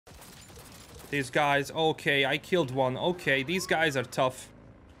These guys, okay, I killed one. Okay, these guys are tough.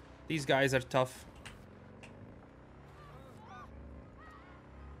 These guys are tough.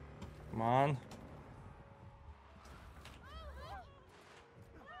 Come on.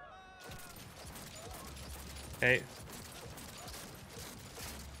 Okay.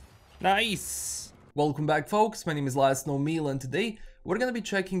 Nice! Welcome back, folks. My name is LastKnownMeal, and today we're gonna be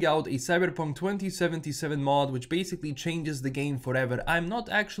checking out a Cyberpunk 2077 mod which basically changes the game forever. I'm not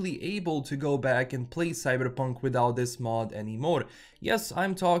actually able to go back and play Cyberpunk without this mod anymore. Yes,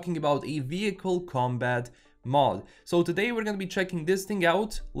 I'm talking about a vehicle combat mod. So today we're gonna be checking this thing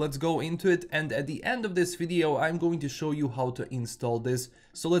out. Let's go into it, and at the end of this video I'm going to show you how to install this.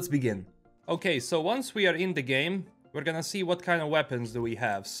 So let's begin. Okay, so once we are in the game, we're gonna see what kind of weapons do we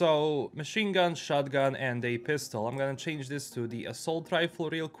have. So, machine gun, shotgun, and a pistol. I'm gonna change this to the assault rifle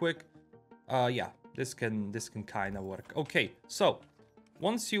real quick. Yeah, this can kind of work. Okay, so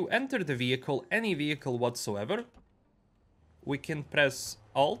once you enter the vehicle, any vehicle whatsoever, we can press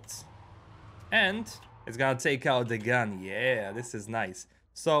Alt, and it's gonna take out the gun. Yeah, this is nice.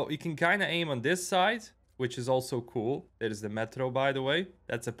 So you can kind of aim on this side, which is also cool. There's the metro, by the way.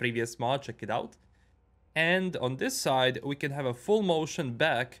 That's a previous mod, check it out. And on this side, we can have a full motion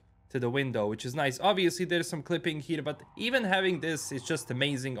back to the window, which is nice. Obviously, there's some clipping here, but even having this is just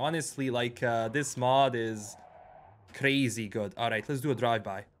amazing. Honestly, like, this mod is crazy good. All right, let's do a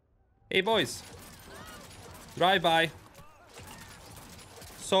drive-by. Hey, boys. Drive-by.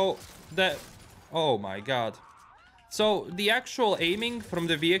 So, oh my god. So, the actual aiming from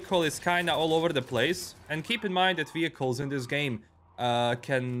the vehicle is kind of all over the place. And keep in mind that vehicles in this game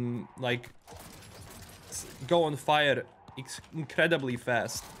can, like, go on fire incredibly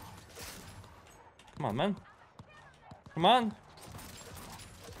fast. Come on, man. Come on.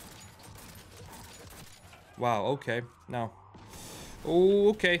 Wow, okay. Now. Oh,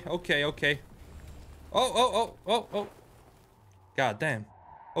 okay. Oh. God damn.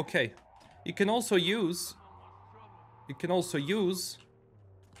 Okay. You can also use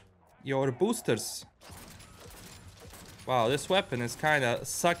your boosters. Wow, this weapon is kind of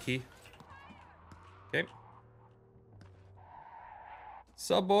sucky. Okay.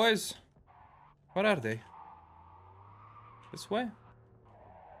 Sup, boys? What are they? This way?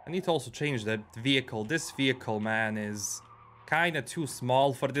 I need to also change the vehicle. This vehicle, man, is kind of too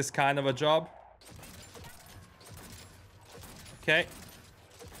small for this kind of a job. Okay.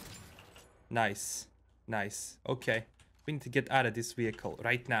 Nice. Okay. We need to get out of this vehicle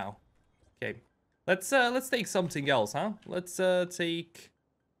right now. Okay. Let's take something else, huh? Let's take...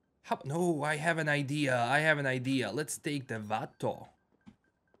 No, I have an idea. Let's take the Vato.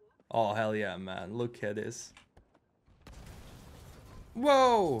 Oh, hell yeah, man. Look at this.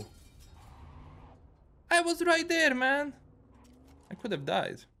 Whoa! I was right there, man. I could have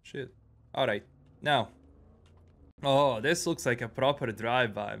died. Shit. Alright, now. Oh, this looks like a proper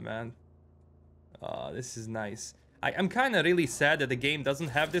drive-by, man. Oh, this is nice. I'm kind of really sad that the game doesn't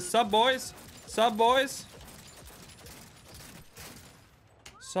have this. Sup, boys? Sup, boys?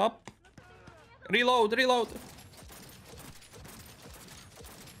 Sup? Reload.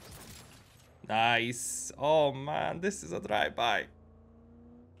 Nice. Oh man, this is a drive-by.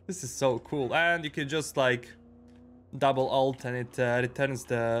 This is so cool. And you can just like double alt and it returns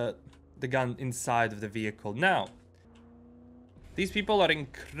the gun inside of the vehicle. Now, these people are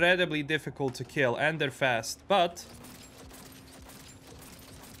incredibly difficult to kill and they're fast, but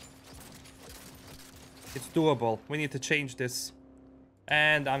it's doable. We need to change this.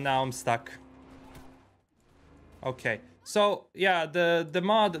 And now I'm stuck. Okay. So, yeah, the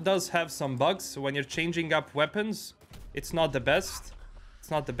mod does have some bugs. When you're changing up weapons, it's not the best.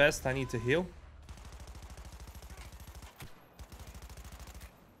 I need to heal.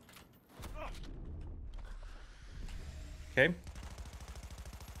 Okay.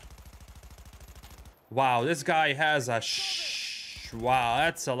 Wow, this guy has a wow,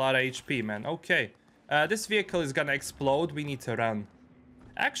 that's a lot of HP, man. Okay. This vehicle is gonna explode. We need to run.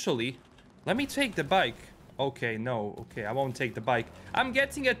 Actually, let me take the bike. Okay, no. Okay, I won't take the bike. I'm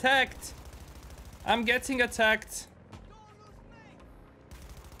getting attacked.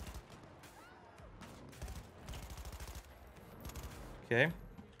 Okay.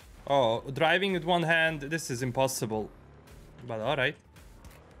 Oh, driving with one hand. This is impossible. But alright.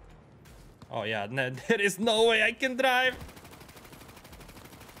 Oh, yeah. No, there is no way I can drive.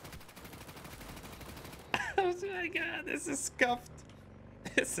 Oh my god, this is scuffed.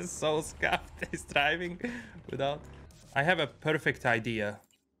 This is so scuffed. He's driving without... I have a perfect idea.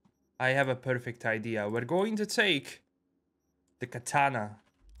 We're going to take the katana.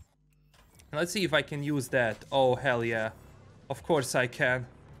 Let's see if I can use that. Oh, hell yeah. Of course I can.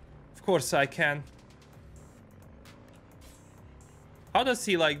 Of course I can. How does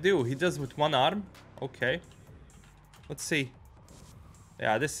he like do? He does with one arm? Okay. Let's see.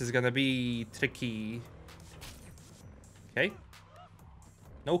 Yeah, this is gonna be tricky. Okay.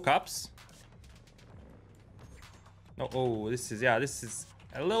 No cops. No, oh, this is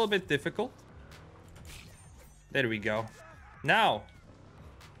a little bit difficult. There we go. Now,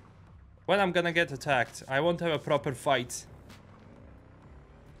 when I'm gonna get attacked, I won't have a proper fight.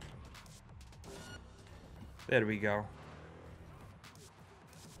 There we go.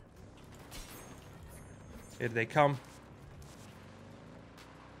 Here they come.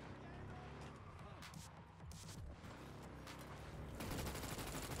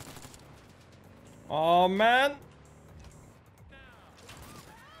 Oh, man.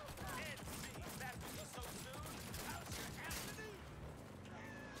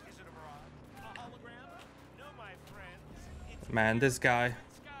 Man, this guy.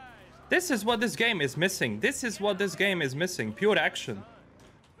 This is what this game is missing. This is what this game is missing. Pure action.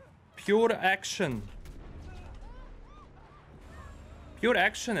 Pure action. Pure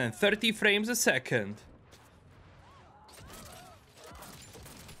action and 30 frames a second.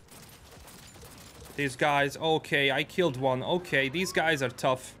 These guys, okay, I killed one. Okay, these guys are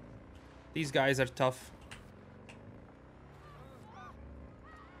tough. These guys are tough.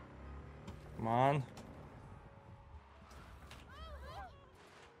 Come on.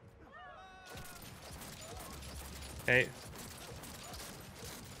 Okay.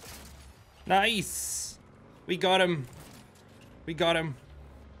 Nice. We got him. We got him.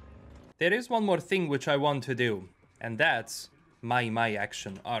 There is one more thing which I want to do, and that's my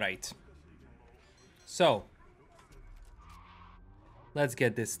action. All right. So, let's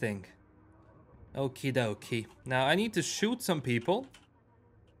get this thing. Okie dokie. Now I need to shoot some people.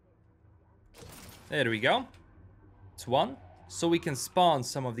 There we go. It's one. So we can spawn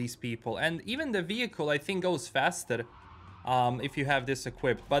some of these people. And even the vehicle, I think, goes faster if you have this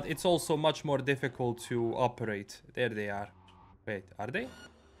equipped. But it's also much more difficult to operate. There they are. Wait, are they?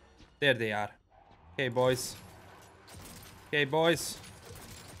 There they are. Okay, boys. Okay, boys.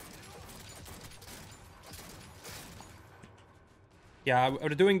 Yeah, we're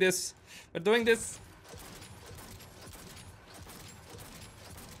doing this. We're doing this.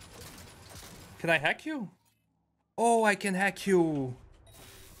 Can I hack you? Oh, I can hack you.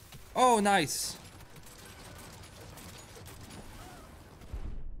 Oh, nice.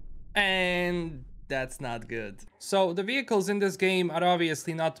 And that's not good. So the vehicles in this game are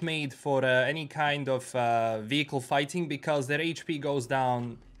obviously not made for any kind of vehicle fighting because their HP goes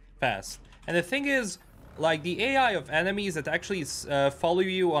down fast. And the thing is, like, the AI of enemies that actually follow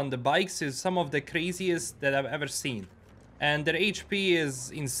you on the bikes is some of the craziest that I've ever seen. And their HP is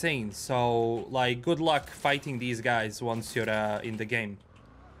insane, so, like, good luck fighting these guys once you're in the game.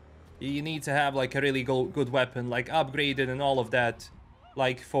 You need to have, like, a really good weapon, like, upgraded and all of that,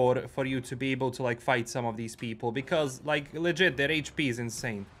 like, for you to be able to, like, fight some of these people. Because, like, legit, their HP is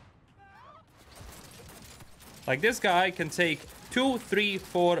insane. Like, this guy can take 2, 3,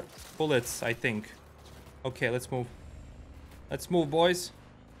 4 bullets, I think. Okay, let's move. Let's move, boys.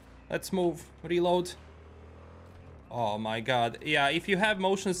 Let's move. Reload. Oh my god. Yeah, if you have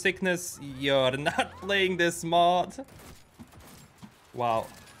motion sickness, you're not playing this mod. Wow.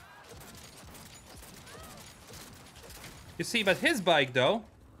 You see, but his bike, though,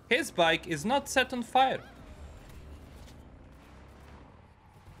 his bike is not set on fire.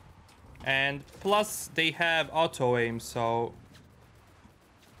 And plus, they have auto aim, so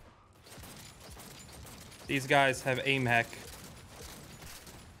these guys have aim hack.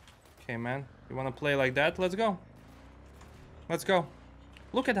 Okay, man. You want to play like that? Let's go. Let's go.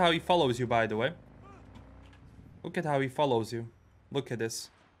 Look at how he follows you, by the way. Look at how he follows you. Look at this.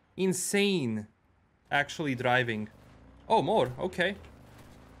 Insane. Actually driving. Oh, more. Okay.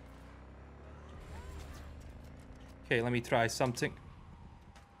 Okay, let me try something.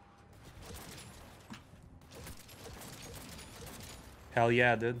 Hell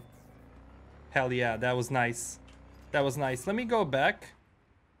yeah, dude. Hell yeah, that was nice. That was nice. Let me go back.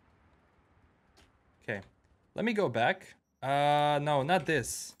 Okay. Let me go back. No, not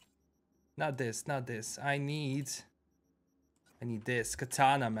this. Not this, not this. I need this.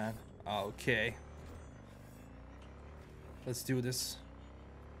 Katana, man. Okay. Let's do this.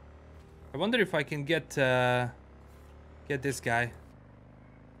 I wonder if I can get this guy.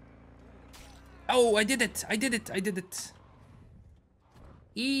 Oh, I did it! I did it! I did it!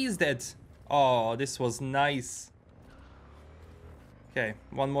 He's dead. Oh, this was nice. Okay,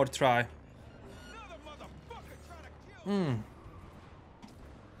 one more try.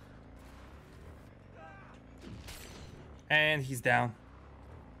 And he's down.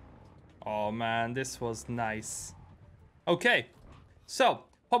 Oh man, this was nice. Okay, so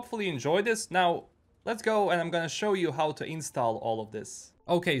hopefully you enjoyed this. Now let's go and I'm gonna show you how to install all of this.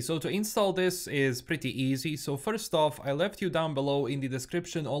 Okay, so to install this is pretty easy. So first off, I left you down below in the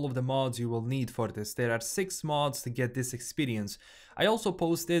description all of the mods you will need for this. There are 6 mods to get this experience. I also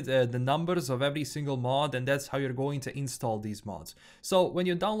posted the numbers of every single mod, and that's how you're going to install these mods. So when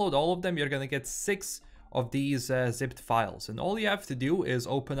you download all of them, you're gonna get 6 of these zipped files, and all you have to do is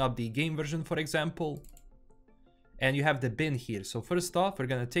open up the game version, for example, and you have the bin here. So first off, we're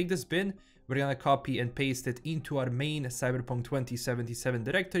gonna take this bin, we're gonna copy and paste it into our main Cyberpunk 2077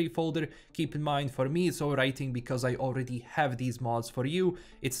 directory folder. Keep in mind, for me it's overwriting because I already have these mods. For you,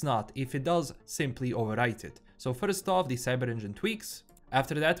 it's not. If it does, simply overwrite it. So first off, the Cyber Engine tweaks.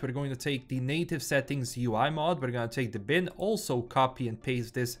 After that, we're going to take the native settings UI mod, we're gonna take the bin, also copy and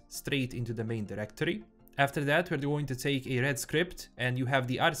paste this straight into the main directory. After that, we're going to take a RedScript, and you have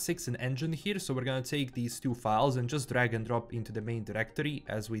the R6 and engine here, so we're going to take these 2 files and just drag and drop into the main directory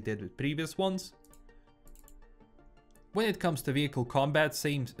as we did with previous ones. When it comes to vehicle combat,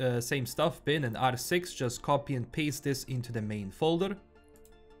 same stuff, bin and R6, just copy and paste this into the main folder.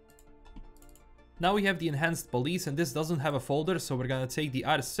 Now we have the enhanced police, and this doesn't have a folder, so we're going to take the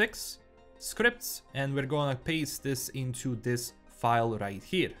R6 scripts and we're going to paste this into this file right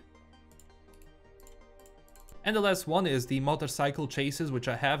here. And the last one is the motorcycle chases, which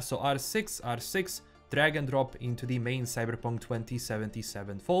I have, so R6, drag and drop into the main Cyberpunk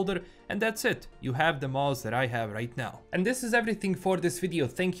 2077 folder, and that's it. You have the mods that I have right now. And this is everything for this video.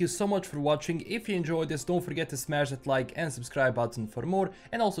 Thank you so much for watching. If you enjoyed this, don't forget to smash that like and subscribe button for more,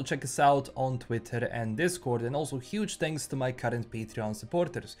 and also check us out on Twitter and Discord, and also huge thanks to my current Patreon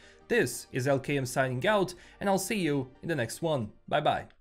supporters. This is LKM signing out, and I'll see you in the next one. Bye bye.